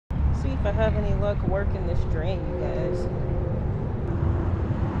see if I have any luck working this drain, you guys.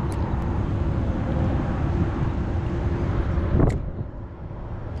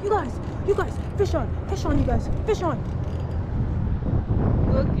 You guys, fish on, you guys, fish on.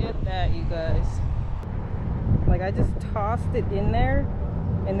 Look at that, you guys. Like, I just tossed it in there,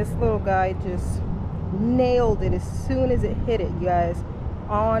 and this little guy just nailed it as soon as it hit it, you guys,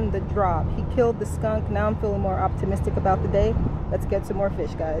 on the drop. He killed the skunk. Now I'm feeling more optimistic about the day. Let's get some more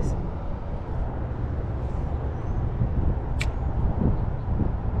fish, guys.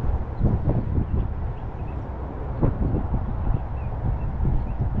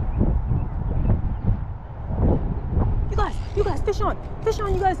 You guys, fish on,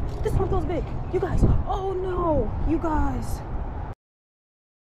 you guys. This one feels big. You guys, oh no, you guys.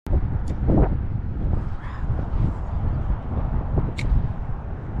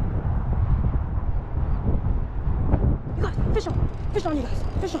 You guys, fish on, you guys,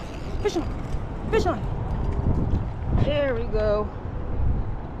 fish on. There we go.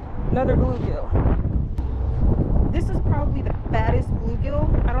 Another bluegill. This is probably the fattest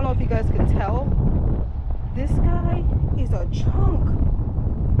bluegill. I don't know if you guys can tell. This guy is a chunk.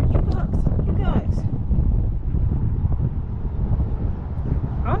 You guys.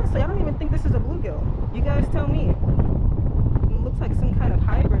 Honestly, I don't even think this is a bluegill. You guys tell me. It looks like some kind of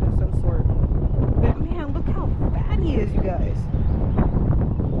hybrid of some sort. But man, look how fat he is, you guys.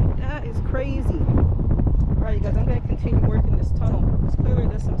 That is crazy. Alright, you guys, I'm going to continue working this tunnel, because clearly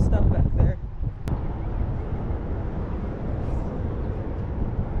there's some stuff back there.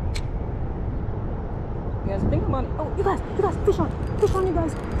 You guys, think about it. Oh, you guys, fish on, you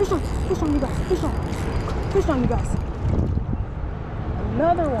guys, fish on, you guys, fish on, you guys.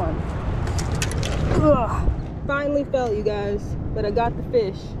 Another one. Ugh. Finally fell, you guys, but I got the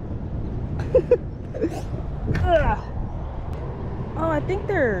fish. Oh, I think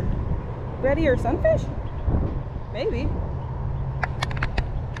they're red ear sunfish? Maybe.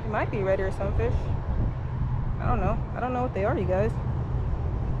 It might be red ear sunfish. I don't know. I don't know what they are, you guys.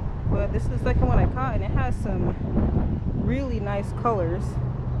 But this is the second one I caught, and it has some really nice colors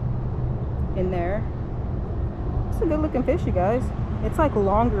in there. It's a good looking fish, you guys. It's like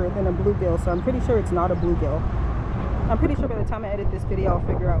longer than a bluegill, so I'm pretty sure it's not a bluegill. I'm pretty sure by the time I edit this video, I'll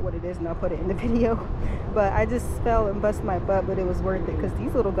figure out what it is and I'll put it in the video. But I just fell and busted my butt, but it was worth it because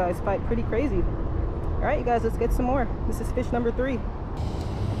these little guys fight pretty crazy. All right, you guys, let's get some more. This is fish number 3.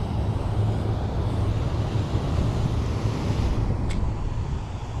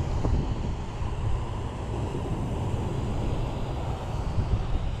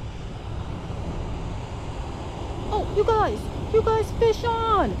 Oh, you guys, fish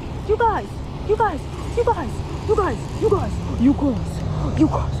on. You guys.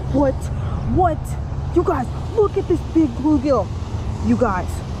 What? You guys, look at this big bluegill. You guys.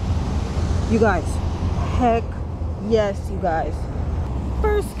 Heck yes, you guys.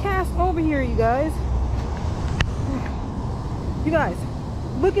 First cast over here, you guys. You guys,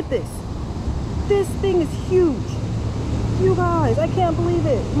 look at this. This thing is huge. You guys, I can't believe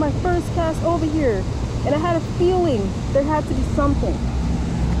it. My first cast over here. And I had a feeling there had to be something.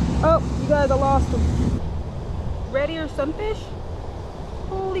 Oh, you guys, I lost him. Red ear sunfish?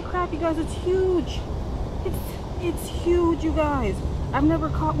 Holy crap, you guys, it's huge. It's huge, you guys. I've never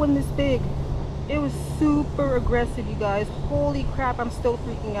caught one this big. It was super aggressive, you guys. Holy crap, I'm still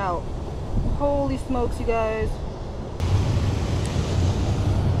freaking out. Holy smokes, you guys.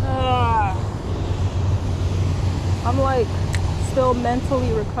 I'm like still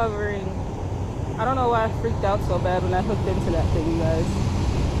mentally recovering. I don't know why I freaked out so bad when I hooked into that thing, you guys.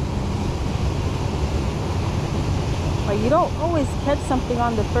 Like, you don't always catch something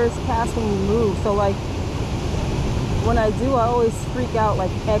on the first cast when you move. So like, when I do, I always freak out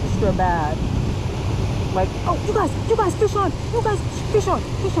like extra bad. Like, oh, you guys, fish on. You guys, fish on.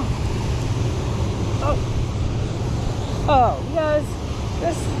 Oh, you guys,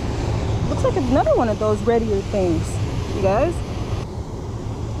 this looks like another one of those red ear things, you guys.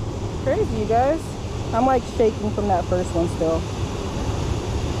 Crazy, you guys. I'm like shaking from that first one still.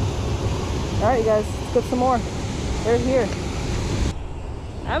 Alright, you guys, let's get some more. They're here.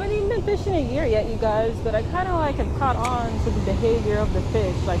 I haven't even been fishing a year yet, you guys, but I kind of like have caught on to the behavior of the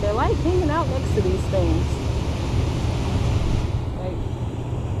fish. Like, I like hanging out next to these things. Like,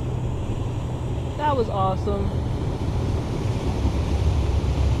 that was awesome.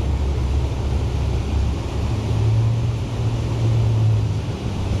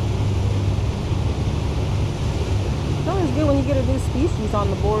 Good when you get a new species on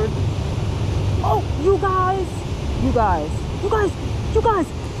the board. Oh, you guys,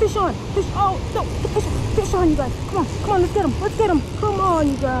 Fish on. Fish. Oh, no. Fish on, you guys. Come on, let's get him. Let's get him. Come on,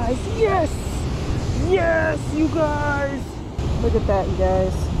 you guys. Yes. Yes, you guys. Look at that, you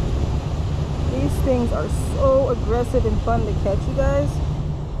guys. These things are so aggressive and fun to catch, you guys.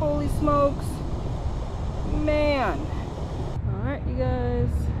 Holy smokes. Man. All right, you guys.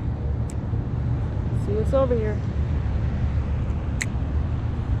 Let's see what's over here.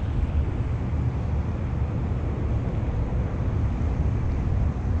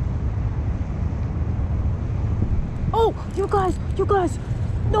 Oh, you guys,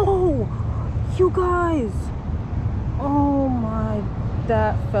 no, you guys. Oh my,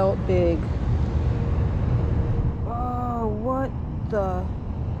 that felt big. Oh, what the,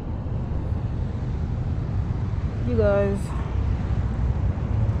 you guys.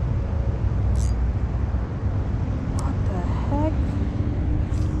 What the heck?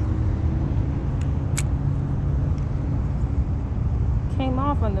 Came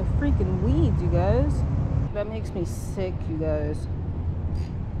off on the freaking weeds, you guys. That makes me sick, you guys.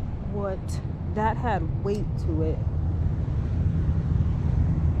 What? That had weight to it.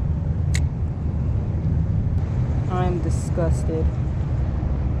 I'm disgusted.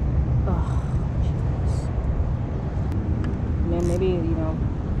 Oh, jeez. Man, maybe, you know,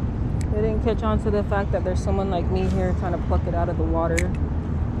 they didn't catch on to the fact that there's someone like me here trying to pluck it out of the water.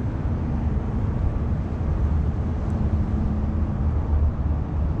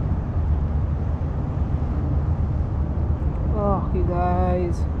 Oh, you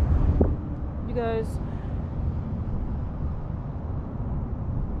guys.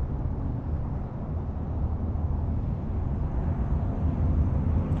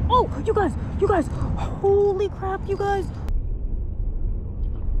 Oh, you guys. Holy crap, you guys.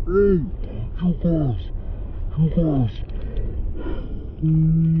 Hey, you guys.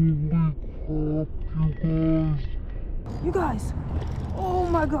 Holy crap, You guys. Oh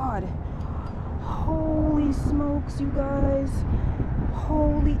my God. Holy smokes, you guys.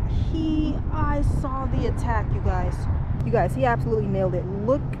 Holy, I saw the attack, you guys. You guys, he absolutely nailed it.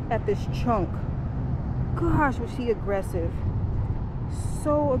 Look at this chunk. Gosh, was he aggressive.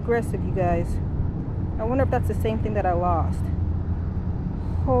 So aggressive, you guys. I wonder if that's the same thing that I lost.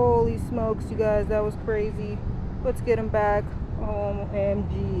 Holy smokes, you guys, that was crazy. Let's get him back.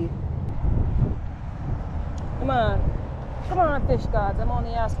 OMG. Come on, fish gods. I'm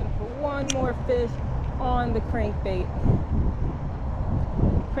only asking for one more fish on the crankbait.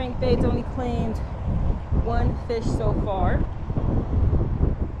 Crankbait's only claimed one fish so far.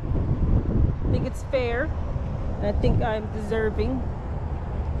 I think it's fair, and I think I'm deserving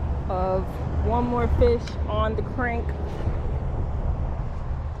of one more fish on the crank.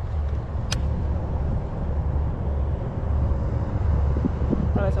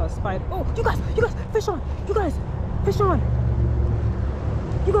 Oh, I saw a spider. Oh, you guys, fish on. You guys, fish on.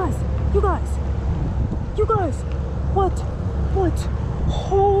 You guys. What?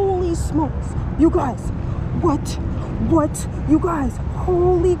 Holy smokes. You guys. What? You guys.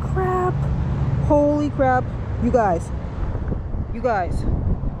 Holy crap. You guys.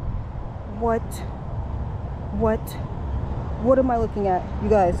 What am I looking at? You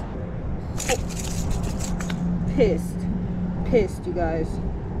guys. Oh. Pissed, you guys.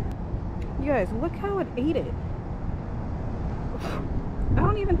 You guys, look how it ate it. I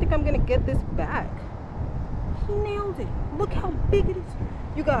don't even think I'm gonna get this back. He nailed it. Look how big it is.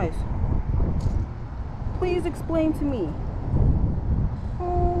 You guys, please explain to me.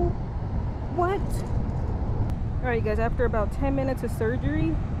 Oh, what? All right, you guys, after about 10 minutes of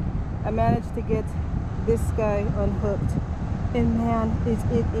surgery, I managed to get this guy unhooked. And man, is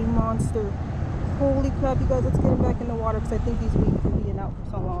it a monster. Holy crap, you guys, let's get him back in the water because I think he's weak from being out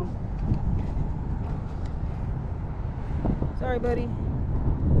for so long. Sorry, buddy.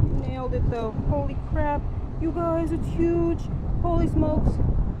 You nailed it, though. Holy crap. You guys, it's huge. Holy smokes.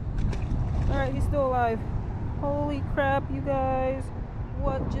 All right, he's still alive. Holy crap, you guys.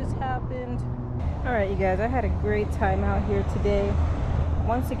 What just happened? All right, you guys, I had a great time out here today.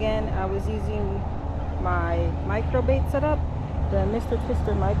 Once again, I was using my micro bait setup, the Mr.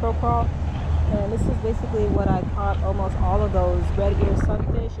 Twister micro crawl. And this is basically what I caught almost all of those red ear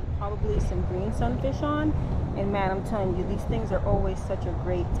sunfish and probably some green sunfish on. And man, I'm telling you, these things are always such a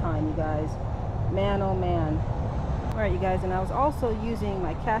great time, you guys. Man, oh man. All right, you guys, and I was also using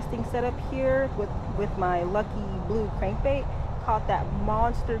my casting setup here with my Lucky Blue crankbait. Caught that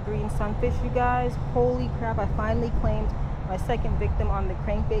monster green sunfish, you guys. Holy crap, I finally claimed my second victim on the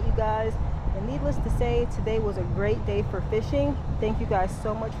crankbait, you guys. And needless to say, today was a great day for fishing. Thank you guys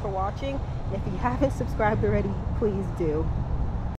so much for watching. If you haven't subscribed already, please do.